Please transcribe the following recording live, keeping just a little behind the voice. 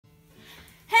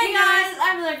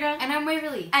Allegra. And I'm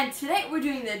Waverly. And today we're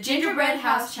doing the Gingerbread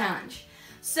House Challenge.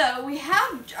 So we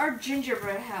have our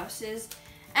gingerbread houses,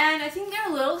 and I think they're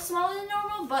a little smaller than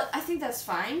normal, but I think that's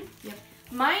fine. Yep.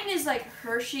 Mine is like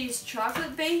Hershey's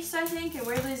chocolate based, I think, and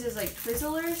Waverly's is like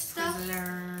Twizzler stuff.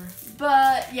 Twizzler.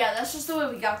 But yeah, that's just the way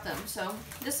we got them. So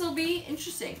this will be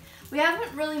interesting. We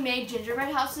haven't really made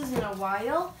gingerbread houses in a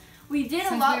while. We did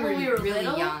a lot when we were really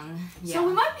little, young. Yeah. So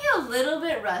we might be a little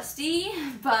bit rusty,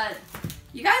 but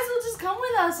you guys will just come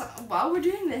with us while we're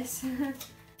doing this.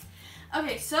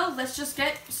 Okay, so let's just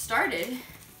get started.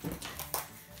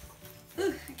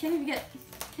 Ooh, I can't even get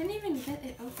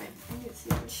it open. I need to see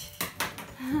it.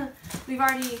 We've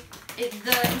already,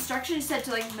 the instructions said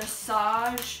to like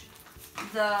massage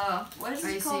the, what is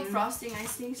it called? Frosting,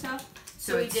 icing stuff.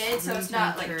 So we did, so it's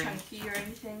not like chunky or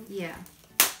anything. Yeah.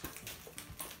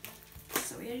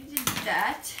 So we already did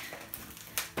that.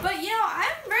 But you know,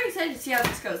 I'm very excited to see how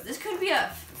this goes. This could be a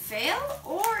fail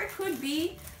or it could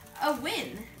be a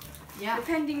win. Yeah.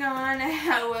 Depending on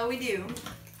how well we do.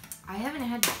 I haven't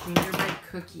had gingerbread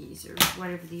cookies or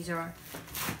whatever these are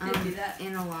do that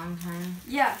in a long time.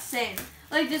 Yeah, same.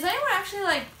 Like, does anyone actually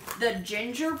like the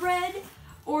gingerbread,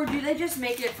 or do they just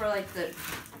make it for like the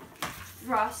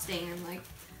frosting and like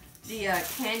the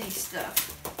candy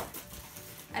stuff?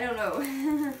 I don't know.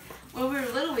 When we were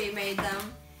little, we made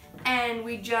them, and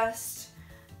we just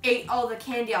ate all the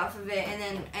candy off of it, and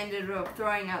then ended up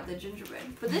throwing out the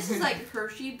gingerbread. But this is like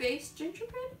Hershey-based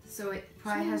gingerbread, so it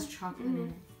probably has chocolate in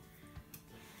it.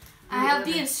 I have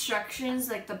the instructions,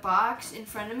 like the box, in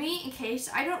front of me in case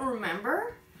I don't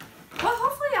remember. Well,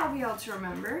 hopefully I'll be able to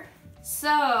remember.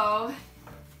 So,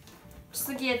 just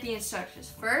looking at the instructions.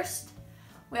 First,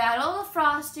 we add all the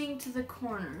frosting to the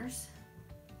corners.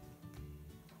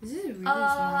 This is a really small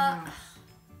house.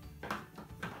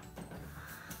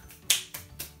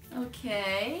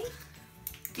 Okay.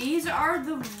 These are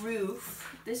the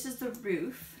roof. This is the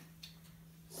roof.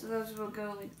 So those will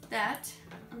go like that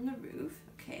on the roof.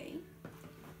 Okay.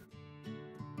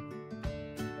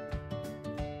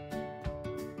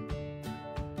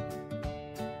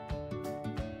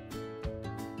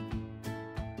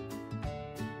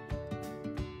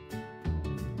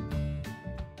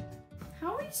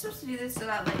 How are you supposed to do this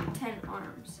without like 10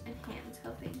 arms and hands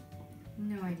helping?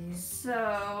 No idea.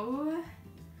 So,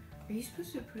 are you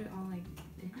supposed to put it all like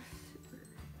this?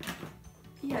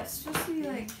 Yeah, it's supposed to be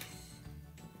like.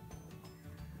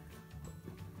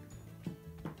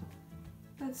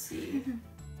 Let's see.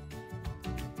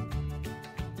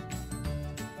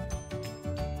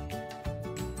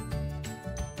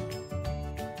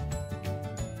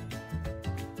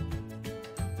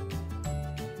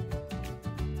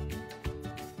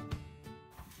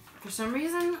 For some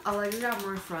reason, Allegra got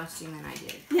more frosting than I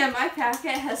did. Yeah, my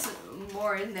packet has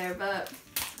more in there, but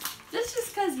that's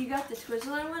just because you got the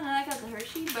Twizzler one and I got the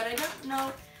Hershey, but I don't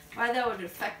know why that would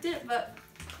affect it, but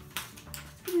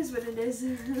it is what it is.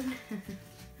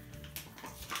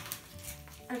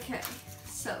 Okay,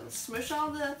 so smush all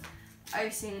the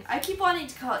icing. I keep wanting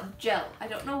to call it gel. I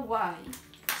don't know why.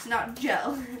 It's not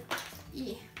gel.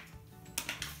 Yeah.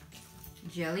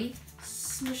 Jelly?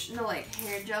 Smush, no, like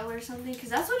hair gel or something, because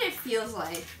that's what it feels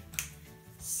like.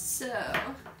 So,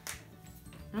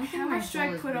 how much do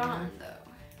I put on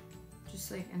though?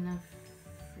 Just like enough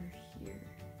for here.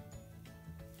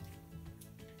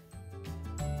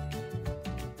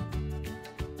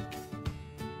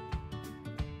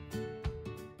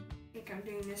 I'm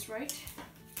doing this right.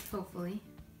 Hopefully.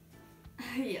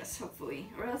 Yes, hopefully.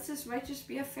 Or else this might just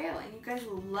be a fail and you guys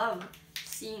will love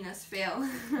seeing us fail.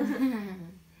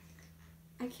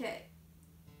 Okay.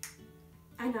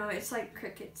 I know, it's like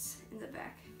crickets in the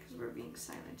back because we're being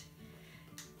silent.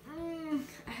 I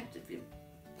have to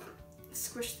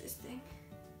squish this thing.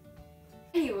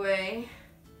 Anyway.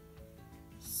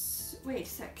 Wait a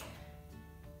sec.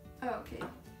 Oh, okay.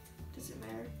 Does it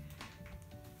matter?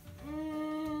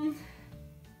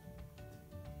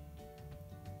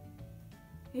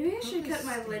 Maybe I should cut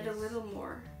my lid a little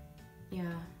more. Yeah.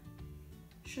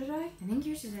 Should I? I think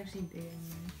yours is actually bigger than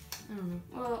mine. I don't know.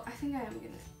 Well, I think I am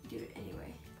gonna do it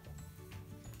anyway.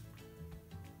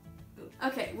 Ooh.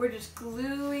 Okay, we're just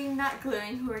gluing, not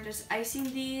gluing, we're just icing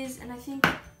these, and I think...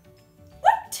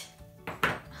 What?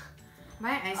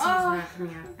 My icing is not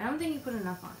coming out. I don't think you put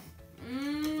enough on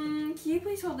it. Can you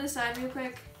please hold this side real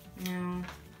quick? No.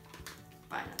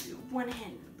 Fine, I'll do it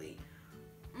one-handedly.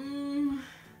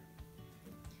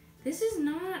 This is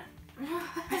not...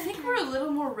 I think we're a little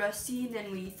more rusty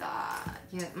than we thought.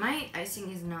 Yeah, my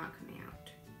icing is not coming out.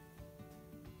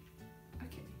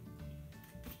 Okay.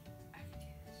 I can do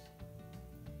this.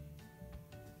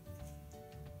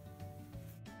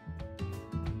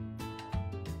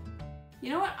 You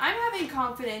know what? I'm having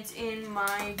confidence in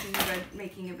my gingerbread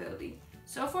making ability.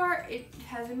 So far, it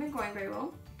hasn't been going very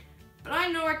well. But I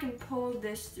know I can pull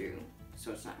this through,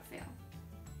 so it's not a fail.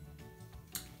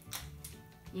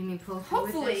 You mean pull through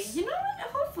Hopefully. with this? You know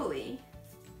what? Hopefully.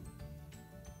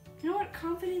 You know what?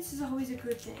 Confidence is always a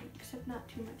good thing, except not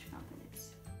too much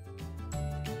confidence.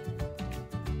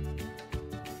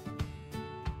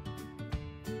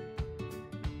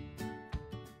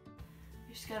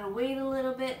 Just gotta wait a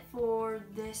little bit for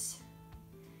this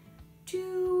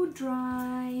to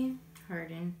dry.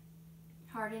 Harden.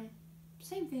 Harden.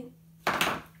 Same thing.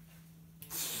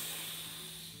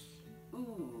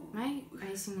 Ooh. My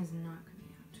icing is not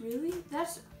coming out. Really?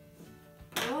 That's...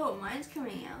 Oh, mine's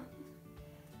coming out.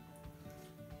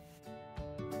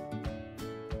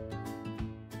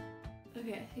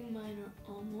 Okay, I think mine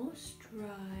are almost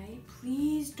dry.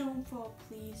 Please don't fall,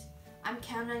 please. I'm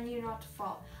counting on you not to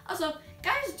fall. Also,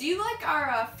 guys, do you like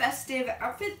our festive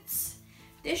outfits?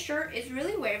 This shirt is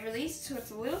really Waverly, so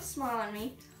it's a little small on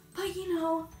me. But you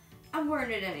know, I'm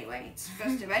wearing it anyway. It's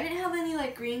festive. I didn't have any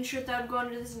like green shirt that would go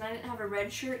under this, and I didn't have a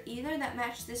red shirt either that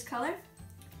matched this color.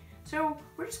 So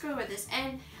we're just going with this.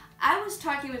 And I was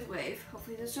talking with Wave.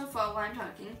 Hopefully this don't fall while I'm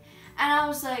talking. And I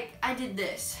was like, I did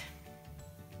this.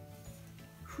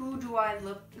 Who do I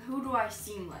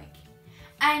seem like?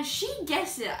 And she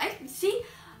guessed it. I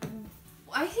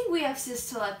think we have cis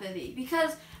telepathy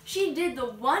because she did the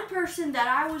one person that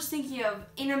I was thinking of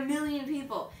in a million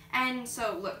people. And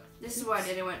so look, this is what I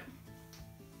did. It went.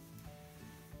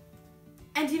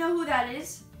 And do you know who that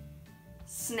is?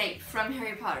 Snape from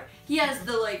Harry Potter. He has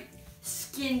the like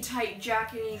skin tight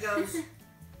jacket and he goes,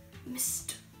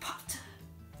 Mr. Potter.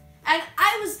 And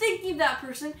I was thinking of that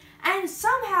person, and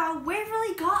somehow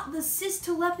Waverly got the cis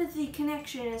telepathy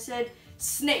connection and said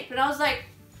Snape. And I was like,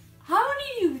 how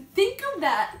did you think of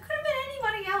that? It could have been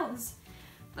anybody else.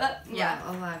 But yeah.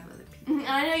 Well, a lot of other people. And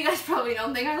I know you guys probably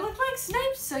don't think I look like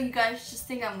Snape, so you guys just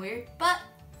think I'm weird. But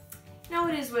no,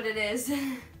 it is what it is.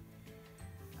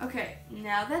 Okay,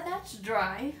 now that that's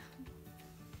dry.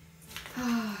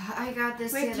 I got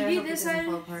this. Wait, did you do this side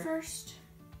first?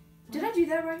 Did I do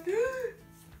that right?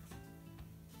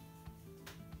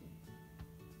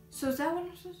 So is that what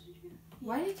I'm supposed to do?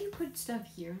 Why did you put stuff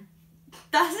here?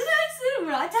 That's an accident.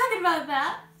 We're not talking about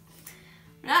that.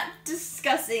 We're not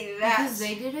discussing that. Because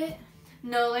they did it?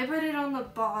 No, they put it on the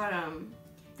bottom.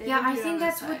 Yeah, I think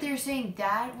that's what they're saying.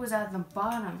 That was at the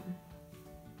bottom,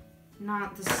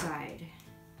 not the side.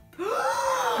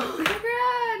 Allegra,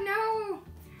 no!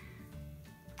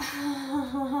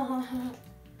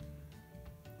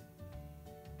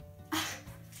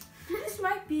 This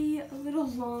might be a little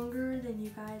longer than you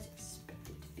guys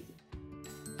expected to be.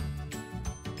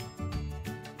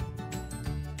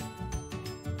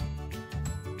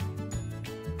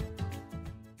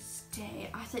 Stay.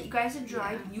 I thought you guys had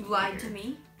dried. Yeah, you lied to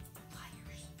me.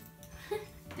 Liars.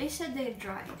 They said they had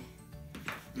dried.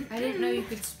 I didn't know you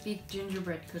could speak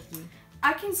gingerbread cookie.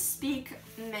 I can speak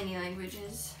many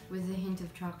languages. With a hint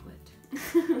of chocolate.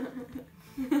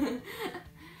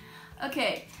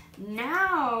 Okay,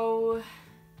 now...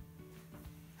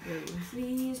 Ooh.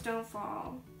 Please don't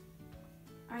fall.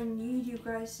 I need you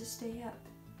guys to stay up.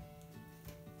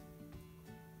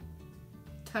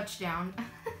 Touchdown.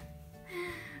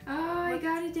 Oh, I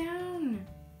got it down.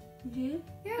 You did?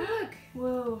 Yeah, look.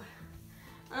 Whoa.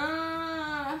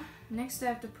 Next I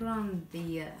have to put on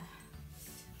the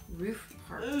roof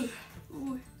part.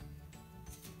 Ooh.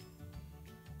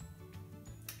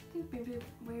 I think maybe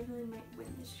Waverly might win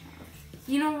this challenge.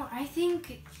 You know, I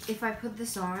think if I put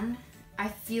this on, I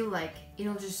feel like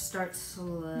it'll just start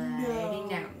sliding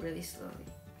down really slowly.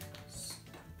 Stop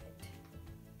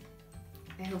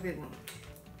it. I hope it won't.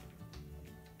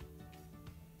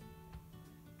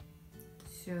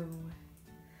 So,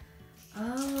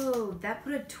 oh, that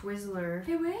put a Twizzler.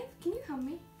 Hey, Wave, can you help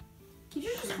me? Can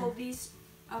you just hold these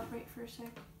upright for a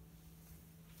sec?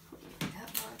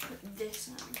 That while I put this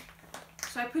on.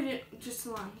 So I put it just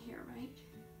along here, right?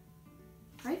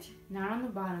 Right? Not on the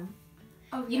bottom.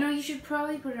 Oh, yeah. You know, you should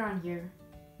probably put it on here,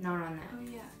 not on that. Oh,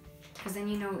 yeah. Because then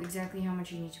you know exactly how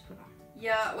much you need to put on.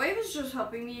 Yeah, Wave is just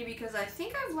helping me because I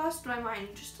think I've lost my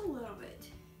mind just a little bit.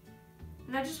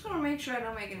 And I just want to make sure I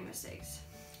don't make any mistakes.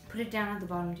 Put it down at the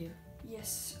bottom too.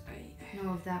 Yes,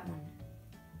 No, of that one.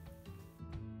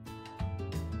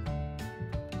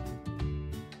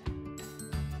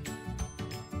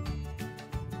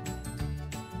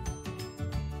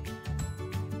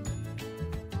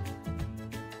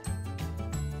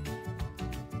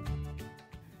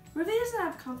 Ruby doesn't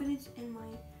have confidence in my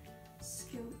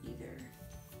skill either.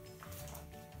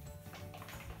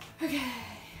 Okay,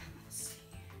 let's see.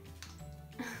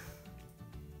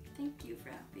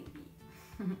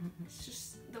 It's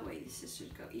just the way the sisters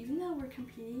go. Even though we're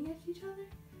competing against each other,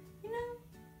 you know,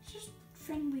 it's just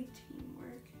friendly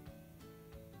teamwork.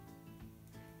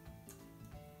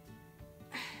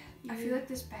 I feel like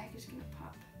this bag is gonna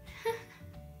pop.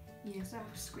 Yes, I'm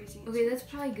squeezing it. Okay, that's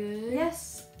probably good.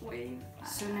 Yes. Wait.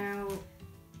 So now.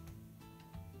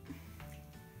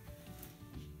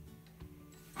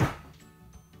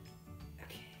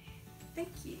 Okay. Thank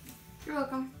you. You're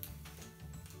welcome.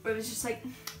 It was just like,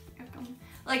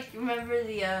 like remember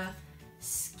the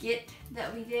skit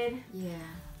that we did? Yeah.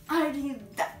 I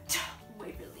did that,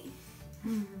 Waverly.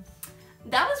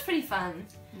 That was pretty fun.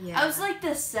 Yeah. I was like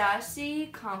the sassy,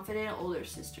 confident older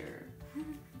sister.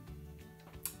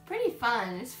 Pretty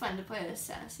fun. It's fun to play a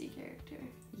sassy character.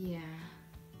 Yeah.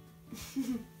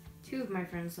 2 of my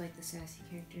friends like the sassy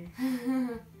character.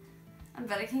 I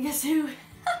bet I can guess who.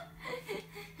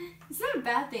 It's not a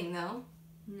bad thing though.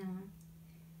 No.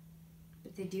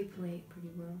 But they do play it pretty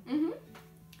well.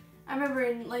 I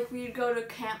remember like we'd go to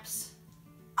camps.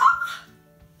 Ah!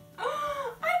 I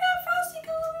got frosting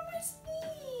all over my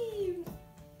sleeve.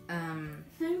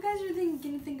 Now you guys are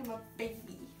gonna think I'm a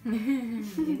baby.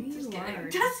 Just kidding.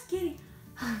 Just kidding.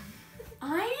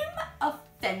 I'm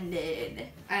offended.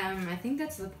 I think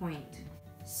that's the point.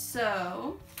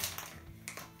 So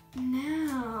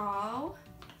now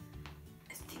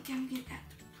I think I'm gonna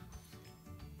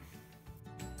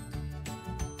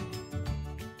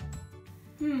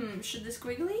should the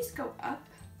squigglies go up?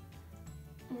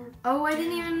 Or Oh, I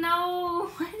didn't even know.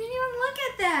 I didn't even look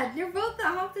at that. They're both the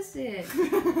opposite.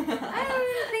 I don't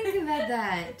even think about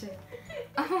that.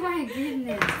 Oh my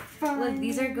goodness. Look,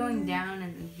 these are going down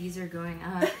and these are going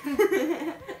up.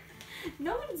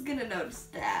 No one's gonna notice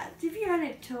that. If you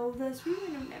hadn't told us, we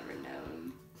would have never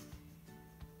known.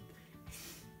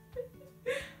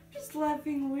 Just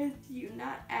laughing with you,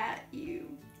 not at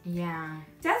you. Yeah.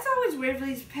 That's always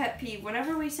Waverly's pet peeve.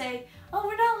 Whenever we say, oh,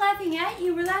 we're not laughing at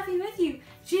you, we're laughing with you,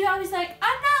 she's always like,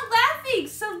 I'm not laughing,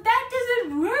 so that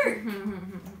doesn't work.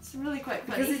 It's really quite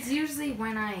funny. Because it's usually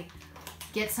when I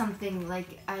get something,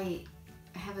 like I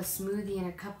have a smoothie in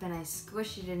a cup and I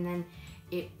squish it and then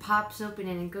it pops open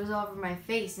and it goes all over my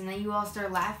face and then you all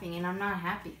start laughing and I'm not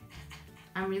happy.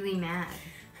 I'm really mad.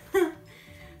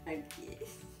 I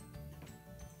guess.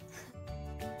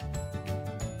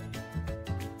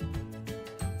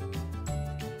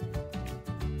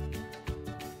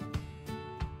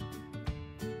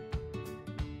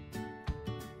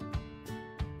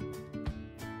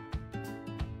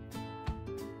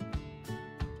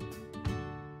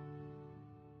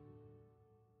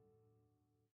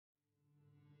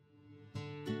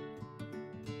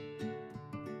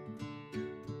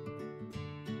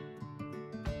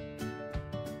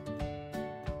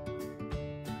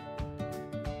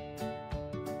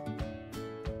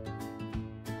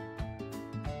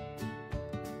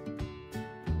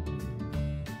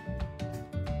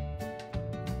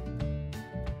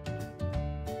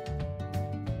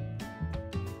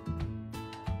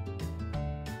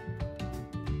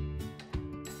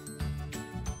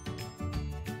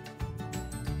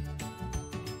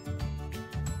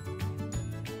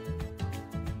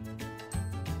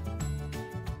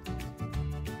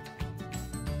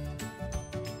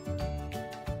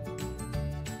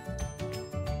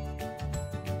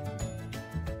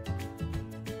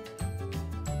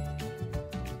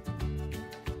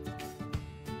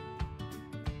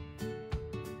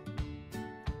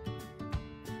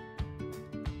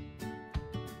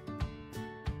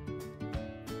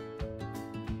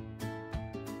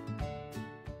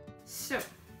 So,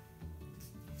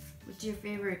 what's your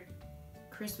favorite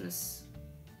Christmas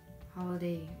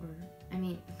holiday or,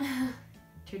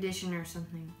 tradition or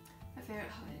something? My favorite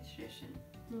holiday tradition.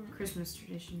 Christmas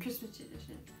tradition. Christmas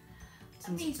tradition.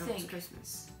 Since me it's almost think.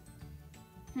 Christmas.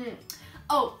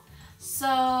 Oh,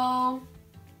 so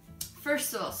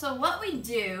first of all, so what we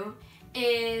do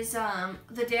is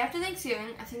the day after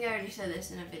Thanksgiving. I think I already said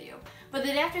this in a video, but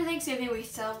the day after Thanksgiving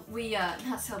we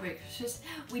not celebrate Christmas.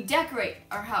 We decorate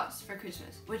our house for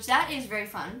Christmas, which that is very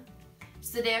fun. It's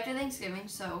the day after Thanksgiving,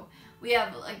 so we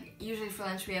have like usually for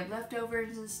lunch we have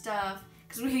leftovers and stuff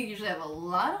because we usually have a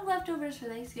lot of leftovers for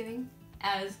Thanksgiving,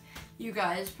 as you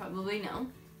guys probably know.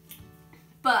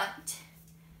 But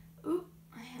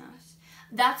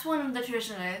that's one of the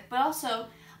traditions. But also,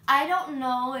 I don't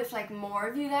know if like more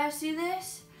of you guys do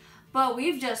this, but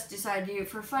we've just decided to do it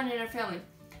for fun in our family.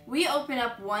 We open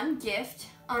up one gift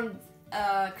on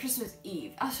Christmas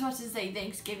Eve. I was supposed to say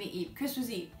Thanksgiving Eve, Christmas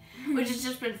Eve, which has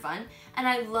just been fun. And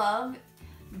I love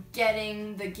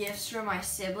getting the gifts from my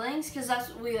siblings because that's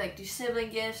what we like, do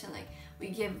sibling gifts, and like we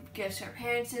give gifts to our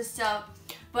parents and stuff.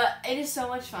 But it is so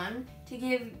much fun to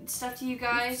give stuff to you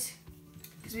guys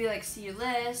because we like see your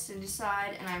list and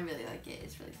decide, and I really like it.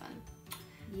 It's really fun.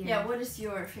 Yeah, what is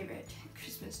your favorite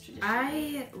Christmas tradition?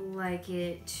 I like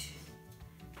it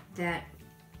that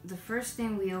the first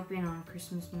thing we open on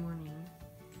Christmas morning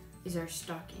is our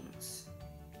stockings.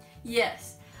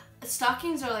 Yes.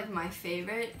 Stockings are like my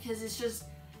favorite because it's just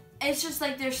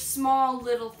like there's small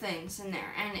little things in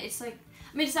there, and it's like,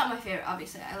 I mean, it's not my favorite,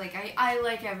 obviously. I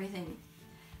like everything.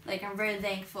 Like, I'm very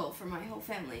thankful for my whole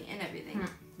family and everything.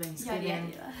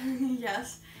 Thanksgiving. Yeah.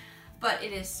 Yes. But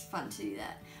it is fun to do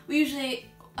that. We usually,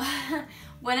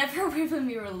 whenever when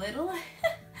we were little,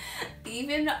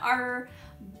 even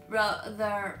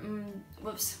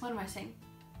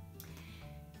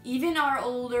even our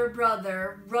older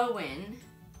brother, Rowan,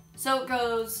 so it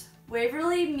goes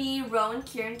Waverly, me, Rowan,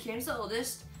 Kieran. Kieran's the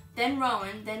oldest. Then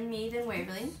Rowan, then me, then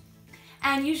Waverly.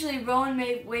 And usually Rowan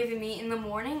may wave at me in the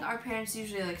morning. Our parents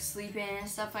usually like sleep in and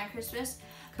stuff on Christmas.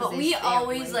 But we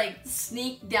always like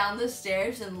sneak down the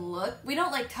stairs and look. We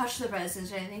don't like touch the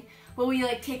presents or anything. But we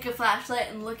like take a flashlight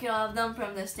and look at all of them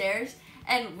from the stairs.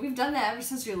 And we've done that ever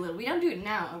since we were little. We don't do it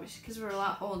now, obviously, because we're a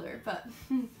lot older. But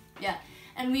yeah.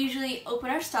 And we usually open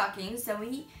our stockings. Then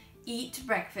we eat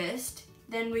breakfast.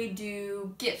 Then we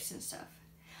do gifts and stuff.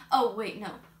 Oh, wait, no.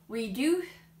 We do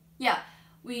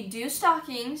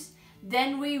stockings.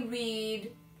 Then we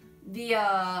read the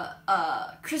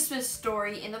Christmas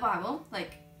story in the Bible.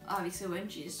 Like, obviously when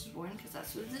Jesus was born, because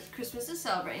that's what Christmas is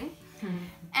celebrating.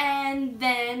 And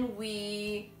then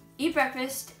we eat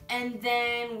breakfast, and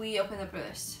then we open up our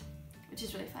list, which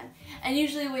is really fun. And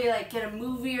usually we like get a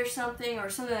movie or something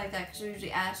like that, because we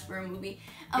usually ask for a movie.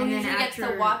 And we usually get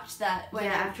to watch that.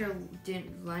 After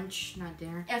lunch, not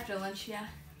dinner. After lunch, yeah.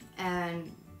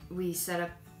 And we set up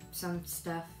some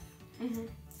stuff.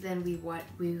 Then we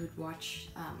would watch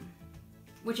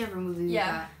whichever movie we got.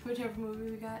 Yeah, whichever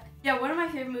movie we got. Yeah, one of my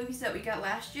favorite movies that we got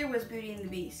last year was Beauty and the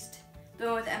Beast. The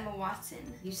one with Emma Watson.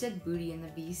 You said Booty and the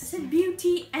Beast. I said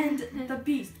Beauty and the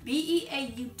Beast.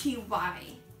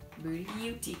 B-E-A-U-T-Y. Booty?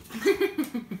 Beauty.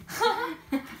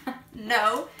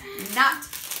 No, not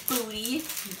booty.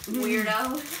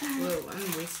 Weirdo. Whoa,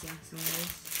 I'm wasting some of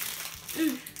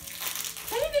this.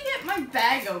 I need to get my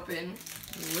bag open.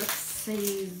 Let's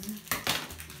save.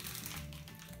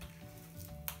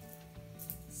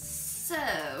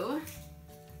 So,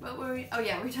 what were we? Oh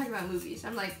yeah, we were talking about movies.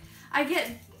 I'm like, I get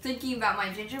thinking about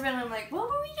my gingerbread, and I'm like, what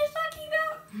were we just talking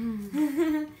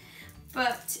about?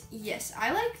 But yes,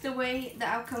 I like the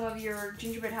outcome of your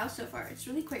gingerbread house so far. It's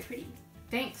really quite pretty.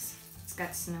 Thanks. It's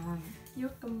got snow on it. You're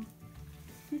welcome.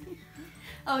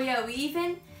 Oh yeah, we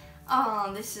even.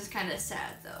 This is kind of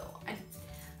sad though.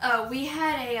 We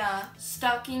had a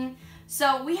stocking.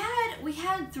 So we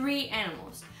had 3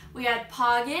 animals. We had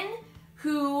Poggin,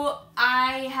 who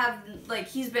I have, like,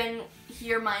 he's been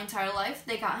here my entire life.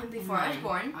 They got him before I was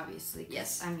born. Obviously.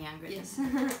 Yes. I'm younger. Yes.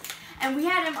 And we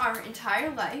had him our entire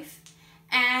life.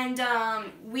 And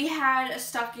we had a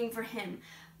stocking for him.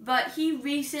 But he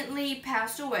recently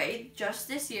passed away just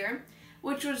this year,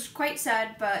 which was quite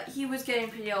sad, but he was getting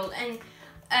pretty old. And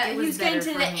he was getting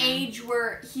to the age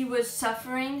where he was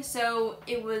suffering, so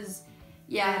it was,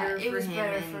 it was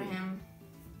better for him.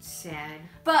 Sad.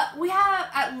 But we have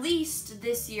at least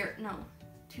this year, no,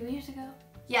 2 years ago?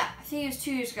 Yeah, I think it was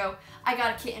 2 years ago, I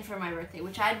got a kitten for my birthday,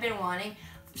 which I'd been wanting.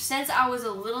 Since I was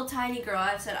a little tiny girl,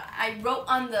 I wrote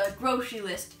on the grocery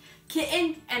list,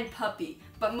 kitten and puppy,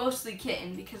 but mostly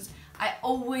kitten, because I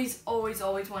always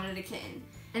wanted a kitten.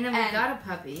 And then we got a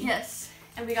puppy. Yes,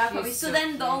 and we got a puppy. So then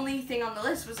cute. The only thing on the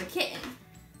list was a kitten.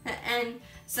 And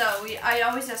so I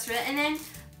always asked for it. And then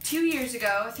 2 years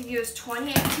ago, I think it was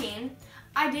 2018,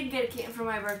 I did get a kitten for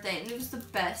my birthday, and it was the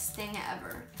best thing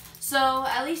ever. So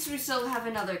at least we still have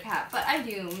another cat, but I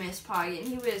do miss Poggin.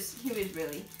 He was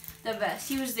really the best.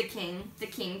 He was the king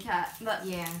cat. But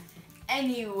yeah.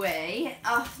 Anyway,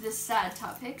 off the sad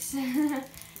topics. What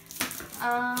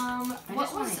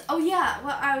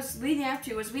I was leading up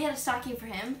to was we had a stocking for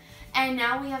him, and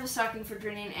now we have a stocking for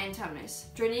Drinnian and Tumnus.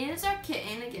 Drinnian is our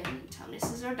kitten again. Tumnus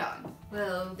is our dog.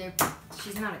 Well,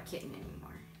 she's not a kitten anymore.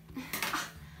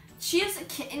 She is a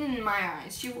kitten in my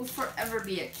eyes. She will forever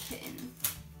be a kitten.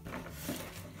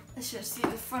 Let's just see the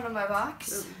front of my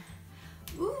box.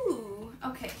 Ooh.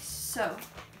 Okay, so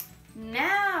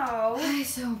now I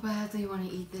so badly want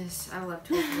to eat this. I love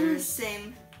Twizzlers.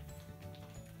 Same.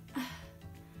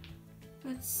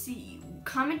 Let's see.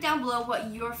 Comment down below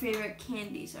what your favorite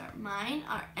candies are. Mine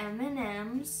are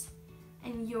M&Ms,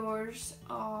 and yours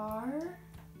are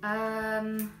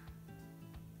I've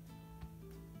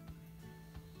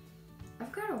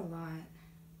got a lot.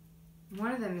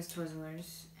 One of them is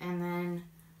Twizzlers, and then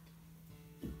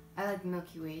I like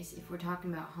Milky Ways if we're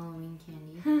talking about Halloween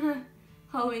candy.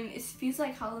 Halloween, it feels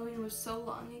like Halloween was so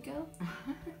long ago.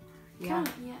 Yeah.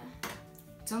 Yeah.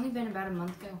 It's only been about a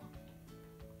month ago.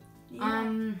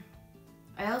 Yeah.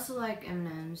 I also like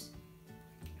M&M's.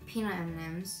 Peanut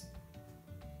M&M's.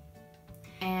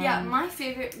 And Yeah, my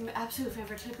absolute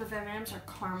favorite type of M&M's are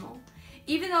caramel.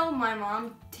 Even though my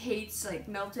mom hates like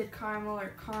melted caramel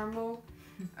or caramel,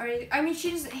 or I mean, she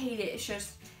doesn't hate it. It's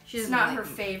just it's not like her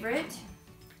favorite.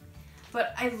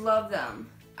 But I love them.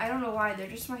 I don't know why. They're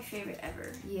just my favorite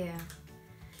ever. Yeah.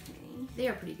 Okay. They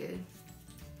are pretty good.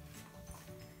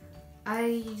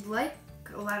 I like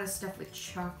a lot of stuff with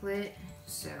chocolate,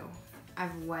 so I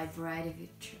have a wide variety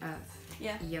of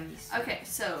yummy stuff. Okay,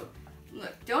 so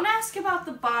look, don't ask about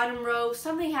the bottom row.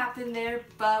 Something happened there,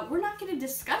 but we're not going to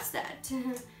discuss that.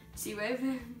 See, Wave?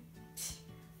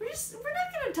 We're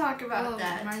not going to talk about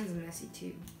that. Mine's messy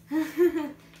too.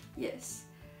 Yes.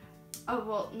 Oh,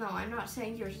 well, no, I'm not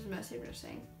saying yours is messy. I'm just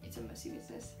saying it's a messy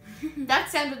business.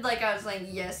 That sounded like I was like,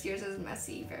 yes, yours is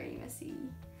messy, very messy.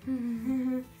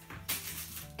 Wow,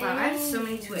 I have so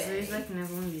many Twizzlers, I can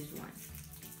never only use one.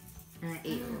 And I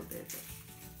ate a little bit of it.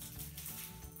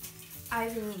 I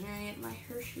haven't eaten any of my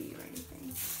Hershey or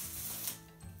anything.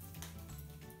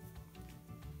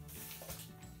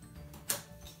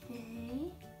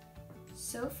 Okay.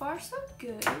 So far, so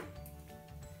good.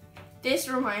 This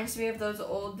reminds me of those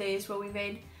old days where we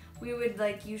would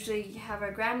like usually have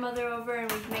our grandmother over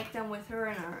and we'd make them with her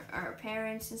and our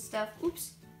parents and stuff.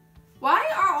 Oops. Why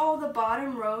are all the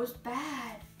bottom rows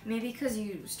bad? Maybe because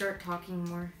you start talking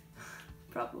more.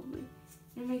 Probably.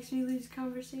 It makes me lose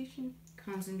conversation.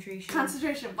 Concentration.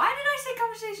 Concentration. Why did I say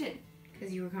conversation?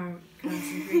 Because you were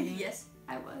concentrating. Yes,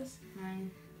 I was. Mine.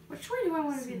 Which way do I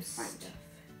want to be in front? Stuff.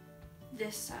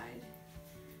 This side.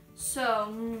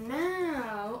 So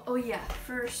now, oh yeah,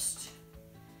 first,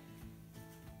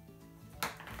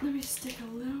 let me stick a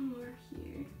little more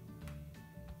here.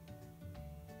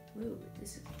 Whoa,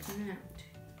 this is coming out.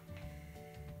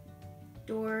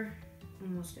 Door,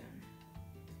 almost done.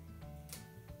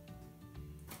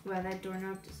 Wow, that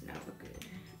doorknob does not look good.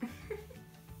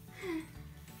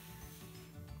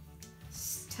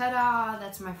 Ta-da!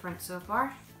 That's my front so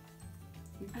far.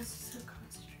 I'm so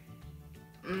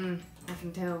concentrated. I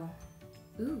can tell.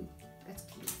 Ooh, that's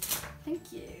cute.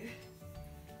 Thank you.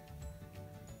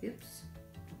 Oops.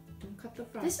 Don't cut the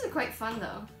front. This is quite fun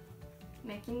though.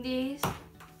 Making these.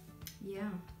 Yeah.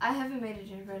 I haven't made a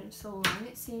gingerbread in so long,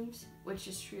 it seems, which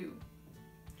is true.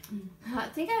 I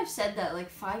think I've said that like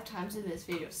 5 times in this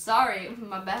video. Sorry,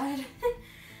 my bad.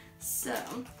 So,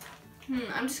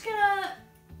 I'm just gonna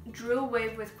drill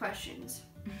Wave with questions.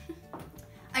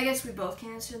 I guess we both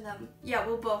can answer them. Yeah,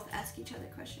 we'll both ask each other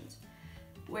questions.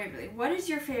 Waverly, what is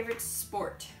your favorite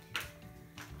sport?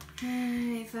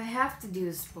 If I have to do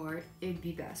a sport, it'd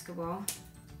be basketball.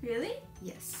 Really?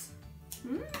 Yes.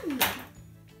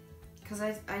 Because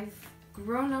I've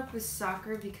grown up with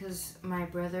soccer because my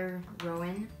brother,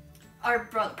 Rowan.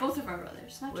 Both of our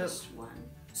brothers, not just one.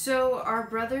 So our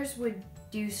brothers would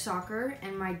do soccer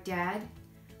and my dad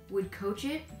would coach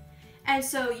it. And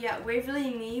so, yeah, Waverly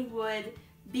and me would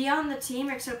be on the team,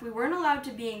 except we weren't allowed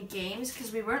to be in games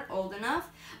because we weren't old enough,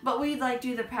 but we'd like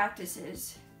do the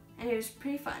practices, and it was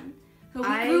pretty fun. So we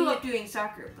grew up doing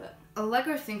soccer, but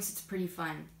Allegra thinks it's pretty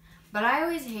fun, but I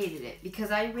always hated it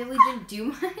because I really didn't do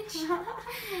much,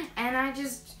 and I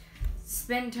just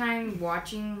spent time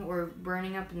watching or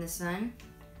burning up in the sun,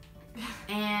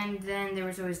 and then there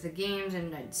was always the games,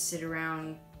 and I'd sit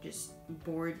around just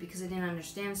bored because I didn't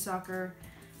understand soccer,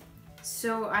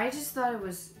 so I just thought it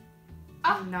was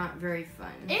not very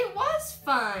fun. It was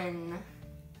fun.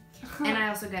 And I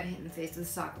also got hit in the face with a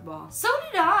soccer ball. So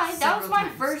did I. That was my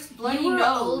times. first bloody nose. You were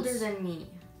older than me.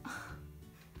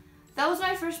 That was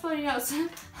my first bloody nose.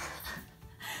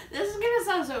 This is gonna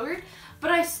sound so weird,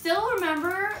 but I still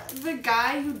remember the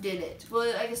guy who did it.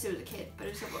 Well, I guess it was a kid, but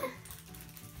it was a boy.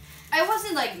 I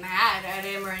wasn't like mad at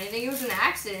him or anything. It was an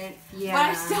accident. Yeah. But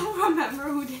I still remember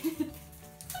who did it.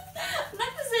 I'm not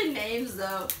gonna say names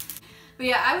though. But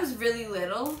yeah, I was really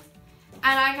little,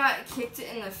 and I got kicked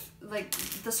in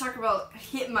the soccer ball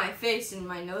hit my face and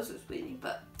my nose was bleeding,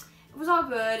 but it was all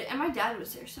good, and my dad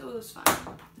was there, so it was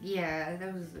fine. Yeah,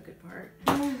 that was the good part.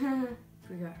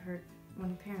 We got hurt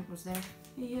when a parent was there.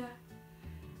 Yeah.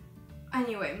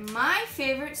 Anyway, my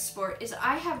favorite sport is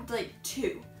I have like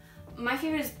 2. My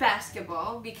favorite is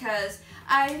basketball because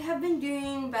I haven't been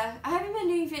doing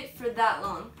it for that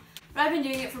long, but I've been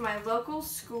doing it for my local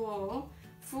school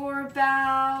for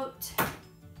about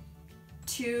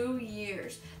 2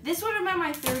 years. This would have been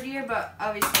my 3rd year, but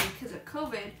obviously because of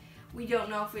COVID, we don't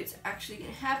know if it's actually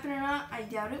going to happen or not. I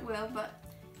doubt it will, but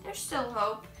there's still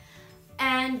hope.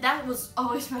 And that was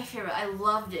always my favorite. I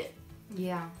loved it.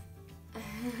 Yeah.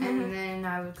 And then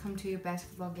I would come to your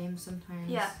basketball games sometimes.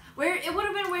 Yeah, where it would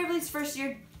have been Waverly's first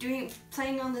year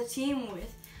playing on the team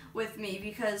with me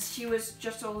because she was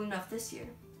just old enough this year.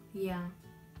 Yeah.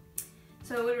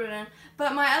 So it would have been.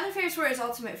 But my other favorite sport is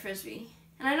ultimate frisbee,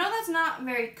 and I know that's not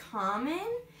very common,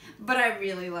 but I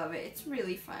really love it. It's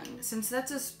really fun. Since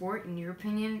that's a sport, in your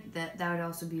opinion, that would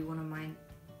also be one of my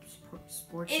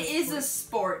sports. It is a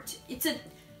sport. It's a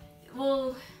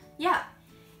yeah.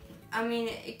 I mean,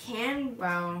 it can.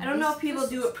 Wow. I don't know if people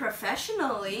do it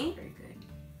professionally. Very good.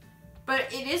 But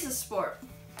it is a sport.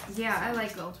 Yeah, I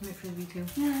like ultimate frisbee too.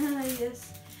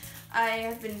 Yes.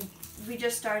 We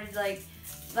just started like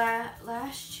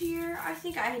last year. I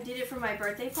think I did it for my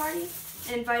birthday party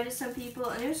and invited some people,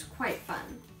 and it was quite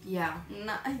fun. Yeah.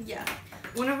 Yeah.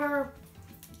 One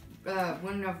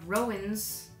of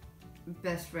Rowan's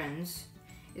best friends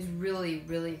is really,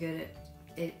 really good at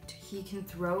it. He can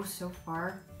throw so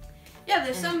far. Yeah,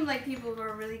 there's some like people who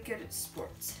are really good at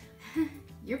sports.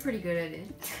 You're pretty good at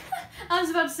it. I was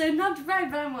about to say not to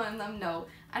brag, but I'm one of them. No,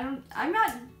 I'm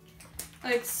not.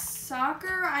 Like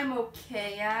soccer, I'm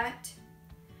okay at.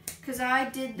 Cause I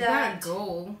did that. You got a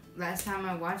goal last time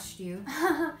I watched you.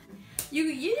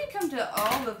 You didn't come to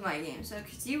all of my games, though,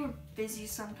 cause you were busy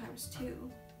sometimes too.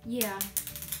 Yeah,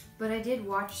 but I did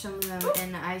watch some of them,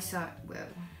 and I saw well.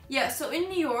 Yeah, so in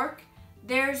New York,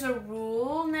 there's a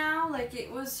rule now. Like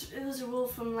it was a rule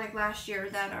from like last year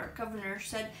that our governor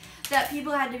said that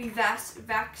people had to be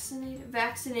vaccinated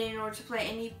in order to play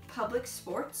any public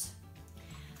sports.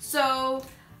 So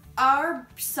our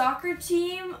soccer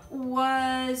team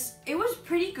was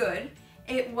pretty good.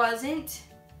 It wasn't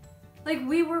like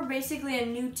we were basically a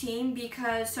new team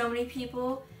because so many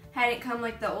people hadn't come,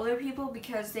 like the older people,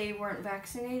 because they weren't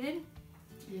vaccinated.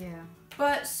 Yeah.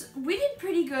 But we did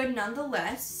pretty good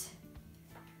nonetheless.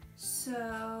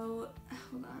 So,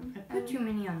 hold on. I put too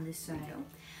many on this side.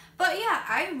 But yeah,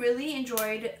 I really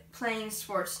enjoyed playing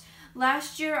sports.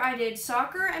 Last year I did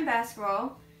soccer and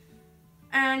basketball.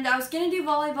 And I was going to do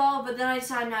volleyball, but then I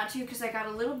decided not to because I got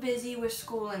a little busy with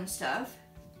school and stuff.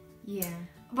 Yeah.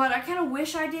 But I kind of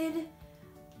wish I did.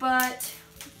 But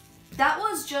that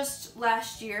was just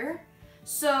last year.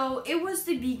 So it was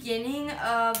the beginning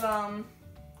of,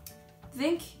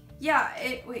 wait,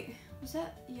 was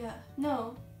that? Yeah,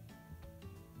 no.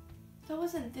 That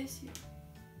wasn't this year.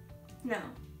 No.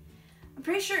 I'm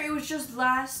pretty sure it was just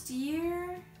last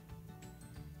year.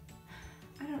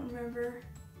 I don't remember.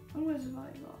 When was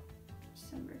volleyball?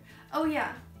 December. Oh,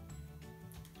 yeah.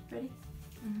 Ready?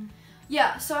 Mm-hmm.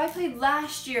 Yeah, so I played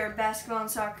last year basketball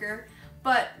and soccer,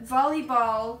 but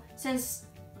volleyball, since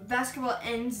basketball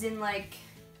ends in like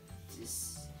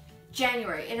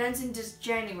January. It ends in just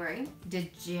January.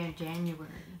 January.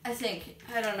 I think.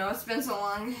 I don't know. It's been so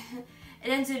long. It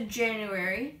ends in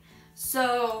January.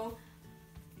 So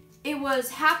it was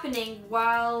happening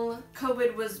while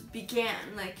COVID began.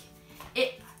 Like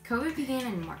it. COVID began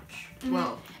in March. Mm-hmm.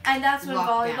 Well, and that's when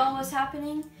lockdown. volleyball was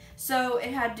happening. So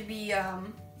it had to be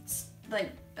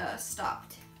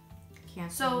stopped.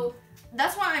 Canceled. So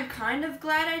that's why I'm kind of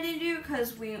glad I didn't do it,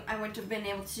 because I wouldn't have been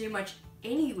able to do much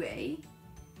anyway.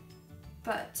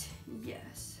 But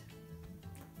yes.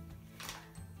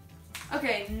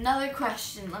 Okay, another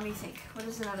question. Let me think. What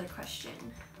is another question?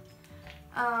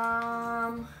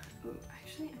 Ooh,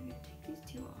 actually, I'm gonna take these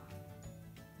two off.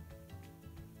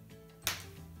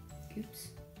 Oops.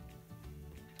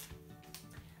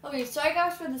 Okay, sorry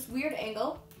guys for this weird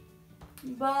angle,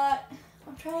 but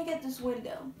I'm trying to get this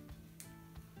window.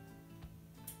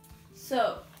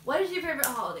 So, what is your favorite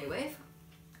holiday, Wave?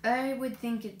 I would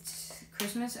think it's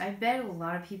Christmas. I bet a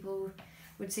lot of people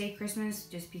would say Christmas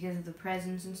just because of the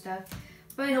presents and stuff.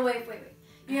 But No, wait.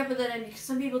 You can't put that in because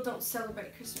some people don't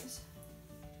celebrate Christmas.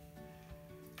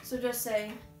 So just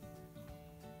say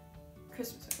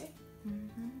Christmas, okay?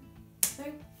 Mm-hmm. 3,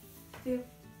 2,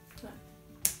 1.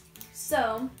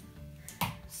 So,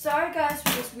 sorry guys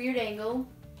for this weird angle,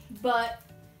 but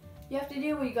you have to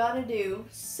do what you gotta do.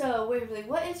 So, Waverly,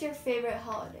 what is your favorite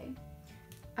holiday?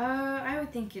 I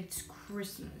would think it's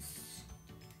Christmas.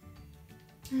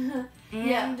 Yeah.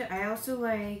 And I also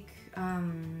like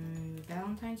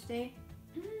Valentine's Day.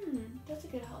 That's a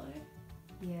good holiday.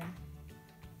 Yeah.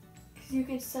 Because you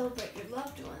can celebrate your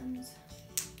loved ones.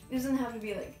 It doesn't have to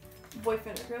be like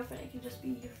boyfriend or girlfriend. It can just be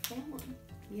your family.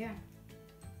 Yeah.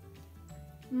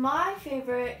 My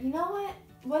favorite, you know what?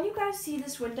 When you guys see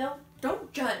this window,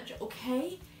 don't judge,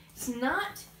 okay? It's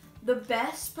not the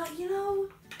best, but you know,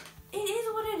 it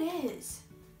is what it is.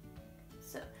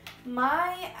 So,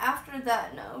 after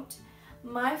that note,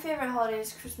 My favorite holiday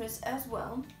is Christmas as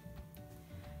well.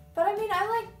 But I mean, I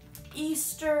like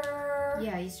Easter.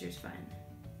 Yeah, Easter's fun.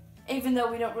 Even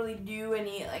though we don't really do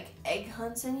any like egg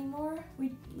hunts anymore.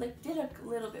 We like did a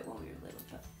little bit when we were little,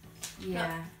 but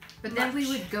yeah. But then we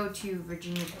would go to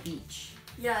Virginia Beach.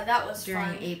 Yeah, that was during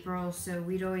fun. April, so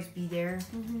we'd always be there.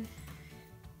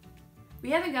 We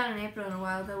haven't gone in April in a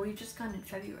while though. We've just gone in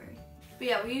February. But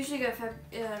yeah, we usually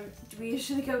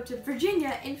go to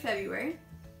Virginia in February.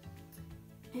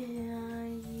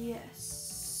 And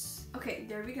yes. Okay,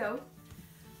 there we go.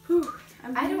 Whew,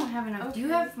 I don't have enough. Okay. Do you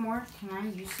have more? Can I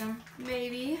use some?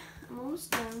 Maybe. I'm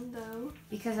almost done though.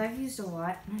 Because I've used a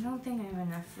lot, and I don't think I have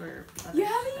enough for other You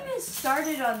haven't stuff. even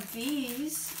started on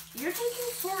these. You're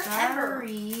taking forever.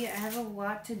 Sorry, I have a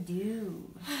lot to do.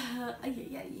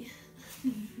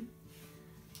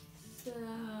 So,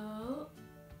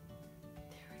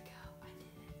 there we go. I did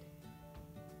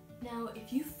it. Now,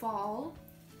 if you fall,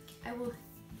 I will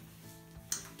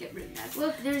get rid of that.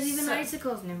 Look, there's even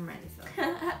icicles. Never mind, I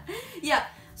fell. Yeah,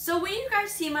 so when you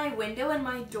guys see my window and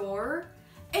my door,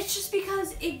 it's just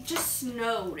because it just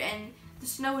snowed and the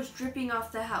snow is dripping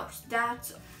off the house.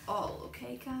 That's all,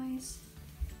 okay, guys?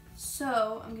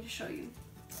 So, I'm going to show you.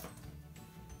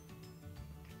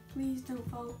 Please don't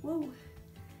fall. Whoa.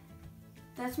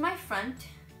 That's my front,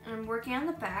 and I'm working on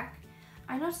the back.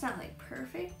 I know it's not like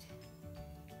perfect,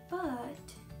 but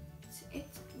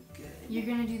it's good. You're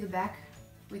gonna do the back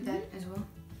with that as well?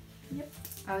 Yep.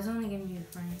 I was only gonna do the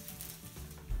front.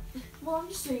 Well, I'm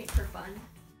just doing it for fun.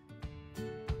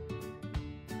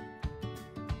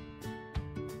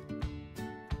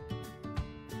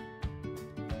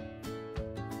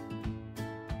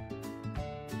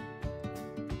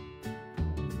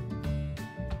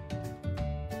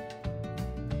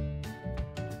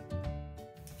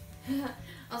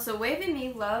 Also, Wave and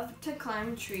me love to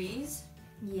climb trees.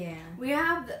 Yeah. We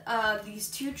have these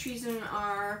two trees in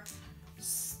our...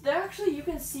 They're actually, you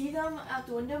can see them out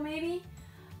the window maybe.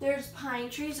 There's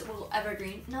pine trees, well,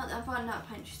 evergreen. No, not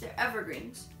pine trees, they're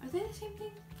evergreens. Are they the same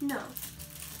thing? No.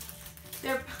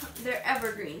 They're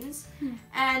evergreens.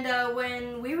 And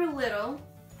when we were little,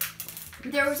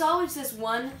 there was always this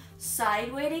one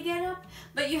side way to get up,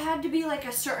 but you had to be like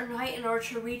a certain height in order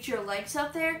to reach your legs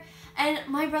up there. And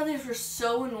my brothers were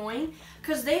so annoying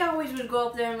because they always would go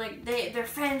up there and like their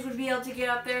friends would be able to get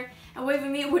up there, and Wave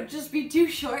and me would just be too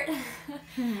short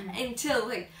until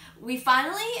like we were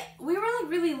like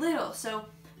really little, so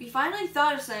we finally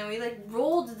thought of something. We like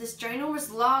rolled this ginormous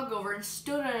log over and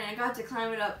stood on it and got to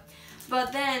climb it up.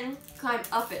 But then climb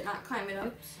up it, not climb it up.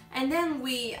 Oops. And then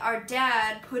our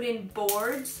dad put in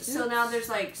boards, so now there's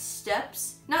like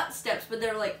steps. Not steps, but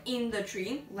they're like in the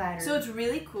tree. Ladder. So it's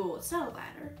really cool. It's not a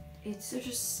ladder. It's They're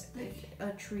just like,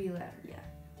 a tree ladder. yeah.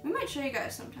 We might show you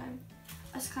guys sometime.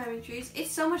 Us climbing trees.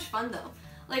 It's so much fun though.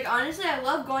 Like honestly, I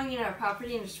love going in our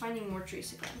property and just finding more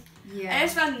trees to climb. Yeah. I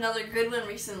just found another good one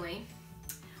recently.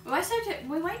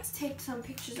 We might take some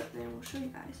pictures up there and we'll show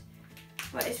you guys.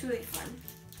 But it's really fun.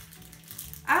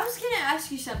 I was gonna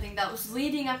ask you something that was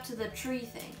leading up to the tree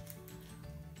thing,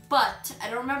 but I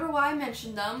don't remember why I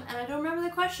mentioned them, and I don't remember the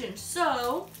question,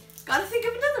 so gotta think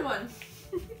of another one.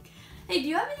 Hey, do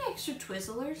you have any extra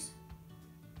Twizzlers?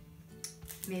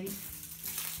 Maybe.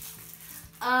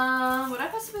 Would I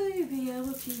possibly be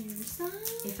able to use them?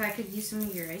 If I could use some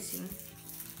of your icing.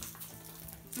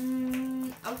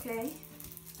 Okay.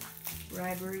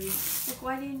 Ribery. Like,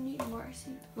 why do you need more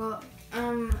icing? Well,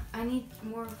 I need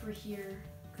more over here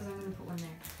because I'm gonna put one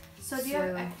there. So do you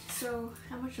have? So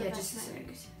how much of Yeah, that just a can I sec.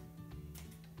 use?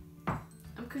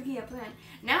 I'm cooking a plan.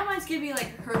 Now mine's gonna be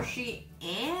like Hershey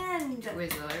and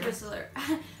Whistler.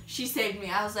 She saved me.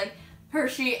 I was like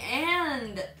Hershey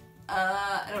and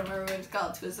I don't remember what it's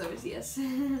called. Twizzlers, yes.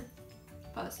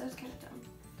 But that was kind of dumb.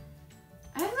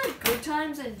 I have like good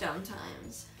times and dumb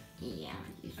times. Yeah,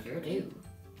 you sure do.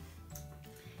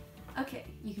 Okay,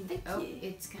 You can. Thank you.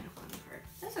 It's kind of falling apart.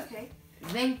 That's okay.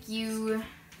 Thank you.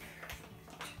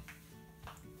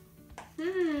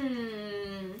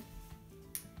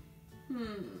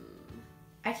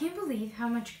 I can't believe how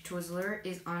much Twizzler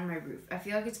is on my roof. I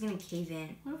feel like it's gonna cave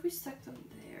in. What if we stuck them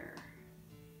there?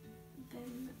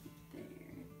 Then there.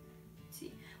 Let's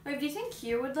see. Wait, do you think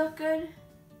here would look good?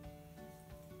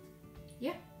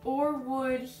 Yeah. Or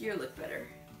would here look better?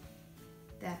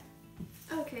 That.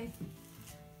 Okay.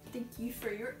 Thank you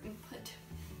for your input.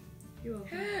 You're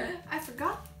welcome. I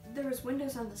forgot there was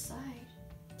windows on the side.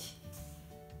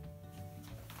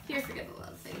 You forget a lot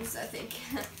of things, I think.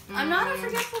 I'm not a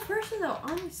forgetful person though,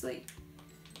 honestly.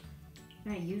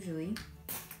 Not usually.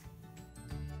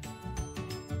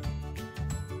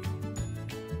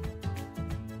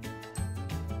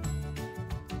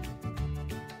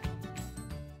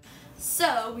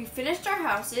 So we finished our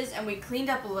houses and we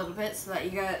cleaned up a little bit so that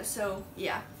you guys, so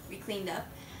yeah, we cleaned up.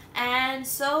 And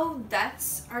so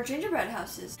that's our gingerbread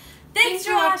houses. Thanks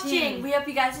for watching. We hope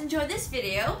you guys enjoyed this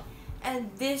video.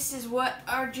 And this is what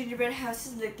our gingerbread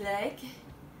houses look like.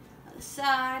 On the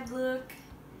side, look.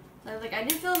 Like I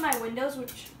didn't fill in my windows,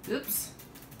 which, oops.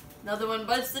 Another one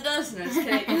bites the dust. No,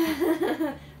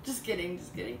 just kidding.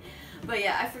 Just kidding. But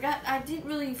yeah, I forgot. I didn't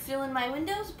really fill in my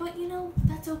windows, but you know,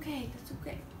 that's okay. That's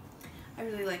okay. I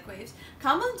really like waves.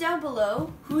 Comment down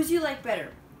below whose you like better.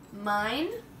 Mine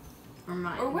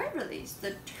or Waverly's.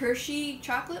 The Hershey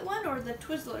chocolate one or the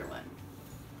Twizzler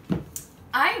one.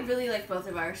 I really like both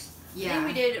of ours. Yeah. I think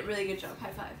we did a really good job.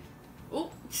 High five. Oh,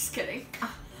 just kidding.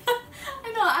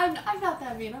 I know, I'm not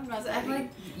that mean. I'm not that mean. I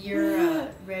like your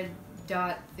red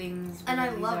dot things. And I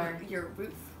love your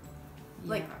roof.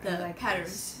 Like the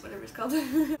patterns, whatever it's called.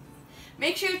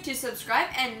 Make sure to subscribe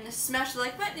and smash the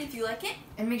like button if you like it.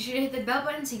 And make sure to hit the bell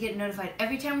button so you get notified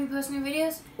every time we post new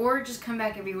videos. Or just come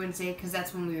back every Wednesday because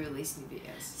that's when we release new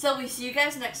videos. So we see you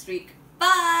guys next week.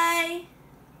 Bye!